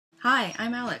Hi,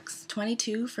 I'm Alex,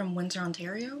 22 from Windsor,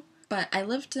 Ontario. But I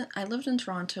lived in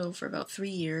Toronto for about 3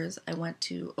 years. I went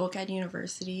to OCAD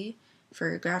University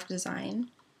for graphic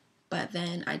design, but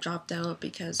then I dropped out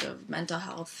because of mental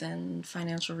health and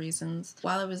financial reasons.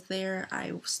 While I was there,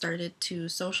 I started to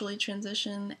socially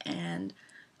transition, and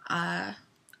I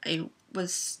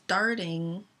was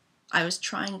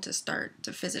trying to start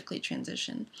to physically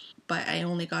transition, but I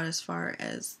only got as far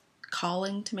as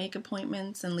calling to make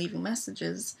appointments and leaving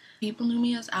messages. People knew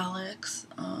me as Alex.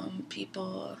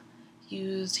 People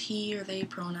used he or they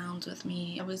pronouns with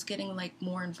me. I was getting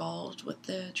more involved with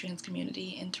the trans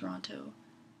community in Toronto.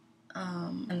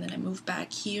 And then I moved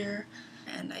back here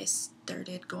and I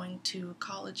started going to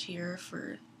college here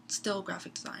for still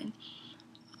graphic design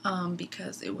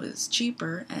because it was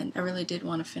cheaper and I really did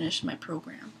want to finish my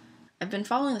program. I've been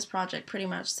following this project pretty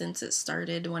much since it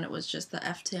started when it was just the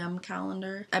FTM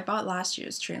calendar. I bought last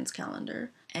year's trans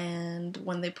calendar, and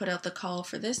when they put out the call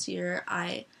for this year,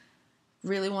 I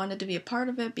really wanted to be a part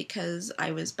of it because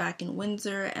I was back in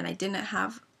Windsor and I didn't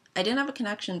have a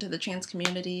connection to the trans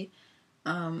community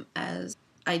as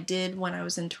I did when I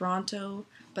was in Toronto,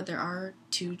 but there are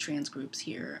two trans groups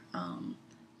here.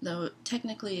 Though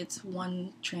technically it's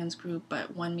one trans group,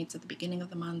 but one meets at the beginning of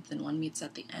the month and one meets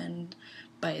at the end,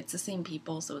 but it's the same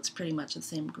people, so it's pretty much the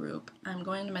same group. I'm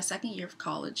going into my second year of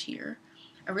college here.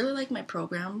 I really like my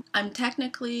program. I'm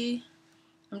technically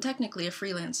a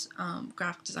freelance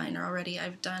graphic designer already.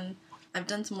 I've done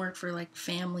some work for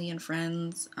family and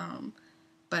friends,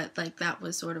 but that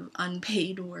was sort of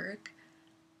unpaid work.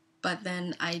 But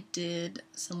then I did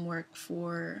some work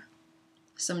for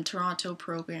some Toronto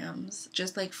programs,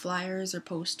 just flyers or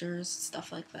posters,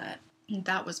 stuff like that.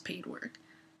 That was paid work.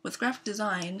 With graphic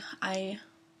design,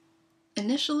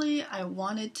 initially I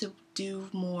wanted to do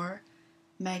more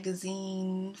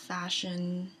magazine,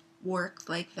 fashion work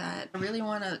like that. I really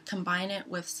want to combine it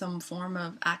with some form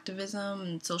of activism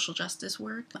and social justice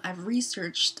work. I've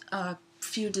researched a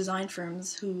few design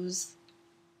firms whose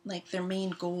their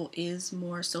main goal is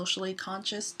more socially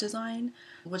conscious design,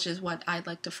 which is what I'd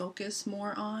like to focus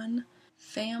more on.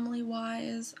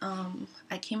 Family-wise,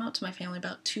 I came out to my family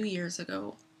about 2 years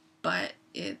ago, but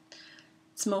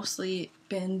it's mostly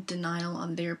been denial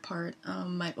on their part.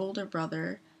 My older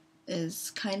brother is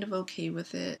kind of okay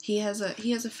with it. He has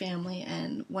a family,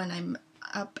 and when I'm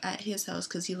up at his house,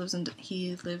 because he lives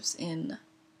in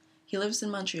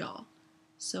Montreal,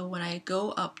 so when I go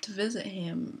up to visit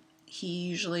him, he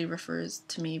usually refers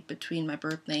to me between my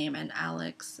birth name and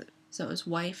Alex. So his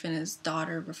wife and his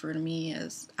daughter refer to me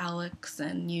as Alex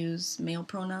and use male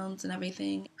pronouns and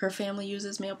everything. Her family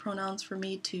uses male pronouns for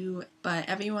me too, but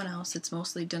everyone else, it's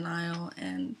mostly denial.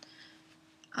 And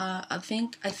I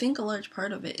think a large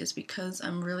part of it is because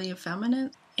I'm really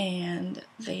effeminate and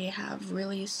they have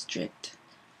really strict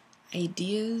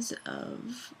ideas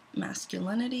of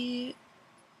masculinity.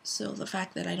 So the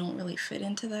fact that I don't really fit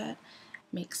into that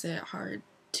makes it hard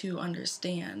to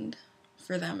understand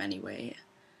for them anyway,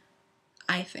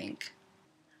 I think.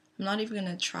 I'm not even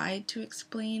going to try to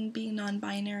explain being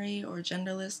non-binary or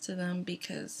genderless to them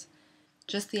because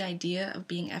just the idea of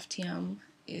being FTM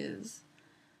is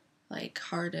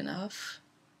hard enough,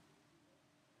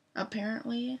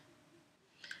 apparently.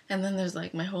 And then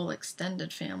there's my whole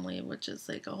extended family, which is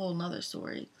a whole nother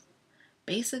story.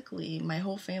 Basically, my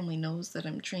whole family knows that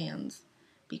I'm trans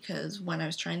because when I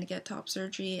was trying to get top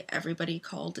surgery, everybody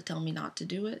called to tell me not to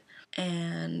do it.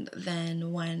 And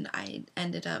then when I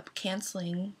ended up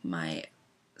canceling my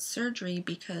surgery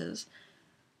because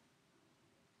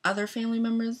other family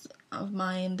members of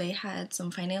mine, they had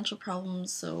some financial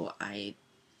problems, so I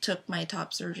took my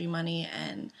top surgery money,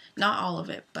 and not all of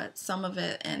it, but some of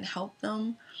it, and helped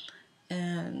them.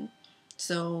 And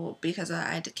so because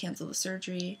I had to cancel the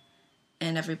surgery,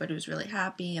 and everybody was really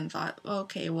happy and thought,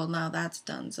 okay, well now that's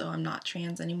done, so I'm not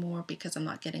trans anymore because I'm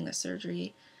not getting the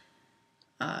surgery.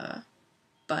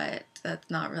 But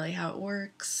that's not really how it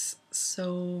works.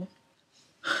 So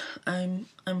I'm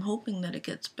hoping that it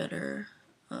gets better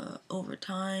over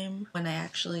time when I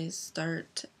actually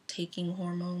start taking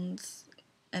hormones,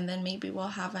 and then maybe we'll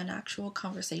have an actual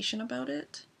conversation about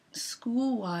it.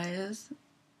 School-wise,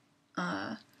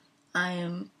 I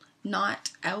am not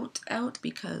out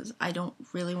because I don't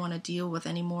really want to deal with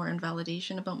any more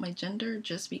invalidation about my gender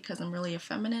just because I'm really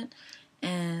effeminate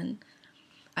and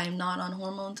I'm not on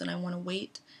hormones and I want to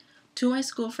wait. Two of my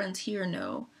school friends here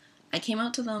know. I came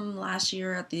out to them last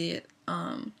year at the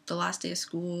last day of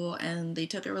school and they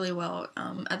took it really well.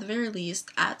 At the very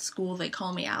least, at school they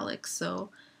call me Alex,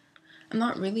 so I'm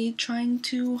not really trying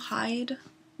to hide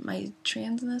my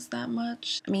transness that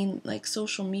much. I mean, like,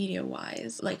 social media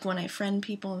wise, like when I friend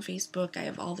people on Facebook, I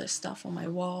have all this stuff on my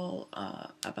wall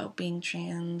about being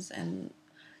trans, and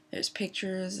there's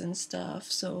pictures and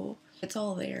stuff, so it's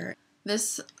all there.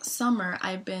 This summer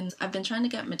I've been trying to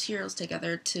get materials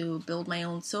together to build my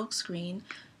own silkscreen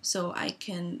so I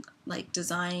can like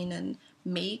design and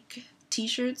make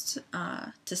t-shirts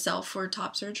to sell for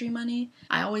top surgery money.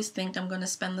 I always think I'm going to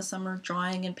spend the summer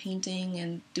drawing and painting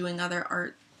and doing other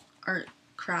art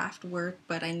craft work,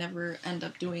 but I never end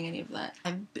up doing any of that.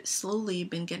 I've slowly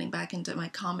been getting back into my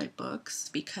comic books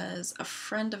because a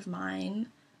friend of mine,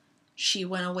 she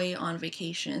went away on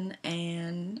vacation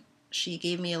and she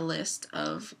gave me a list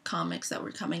of comics that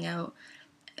were coming out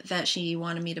that she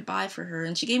wanted me to buy for her,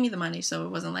 and she gave me the money, so it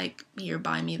wasn't like, here,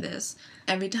 buy me this.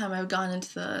 Every time I've gone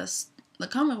into the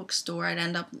comic book store, I'd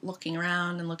end up looking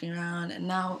around, and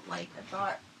now, like, I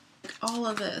thought, like, all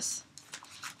of this.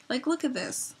 Like, look at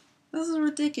this. This is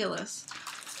ridiculous.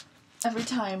 Every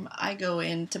time I go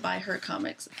in to buy her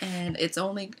comics, and it's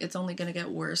only gonna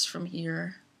get worse from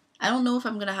here. I don't know if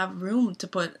I'm gonna have room to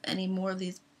put any more of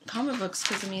these comic books,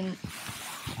 because, I mean,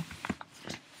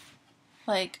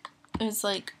 like, there's,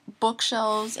 like,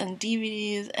 bookshelves and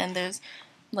DVDs, and there's,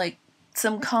 like,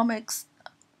 some comics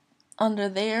under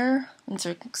there, and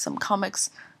there's some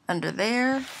comics under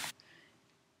there.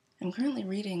 I'm currently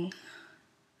reading,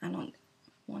 I don't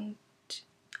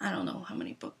know how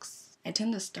many books. I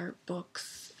tend to start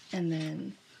books, and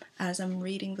then as I'm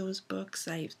reading those books,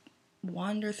 I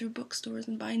wander through bookstores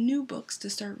and buy new books to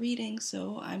start reading,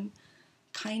 so I'm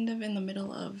kind of in the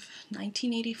middle of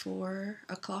 1984,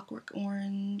 A Clockwork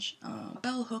Orange,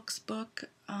 Bell Hooks book,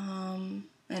 an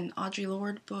Audre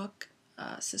Lorde book,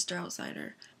 Sister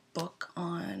Outsider book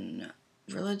on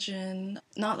religion.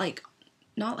 Not like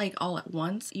all at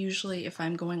once. Usually if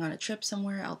I'm going on a trip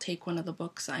somewhere, I'll take one of the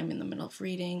books I'm in the middle of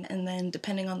reading, and then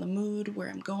depending on the mood, where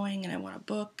I'm going and I want a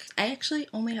book, I actually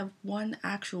only have one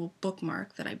actual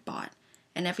bookmark that I bought,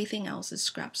 and everything else is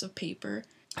scraps of paper.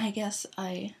 I guess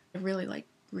I really like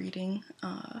reading.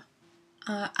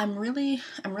 I'm really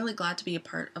glad to be a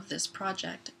part of this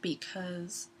project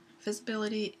because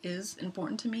visibility is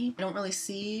important to me. I don't really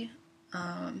see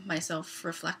myself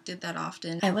reflected that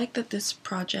often. I like that this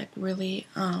project really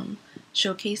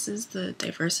showcases the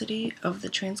diversity of the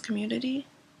trans community.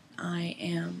 I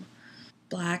am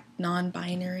Black,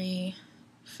 non-binary,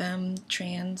 femme,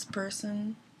 trans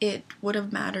person. It would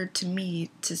have mattered to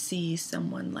me to see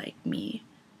someone like me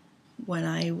when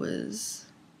I was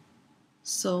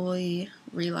slowly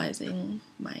realizing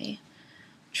my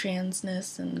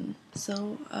transness, and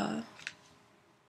so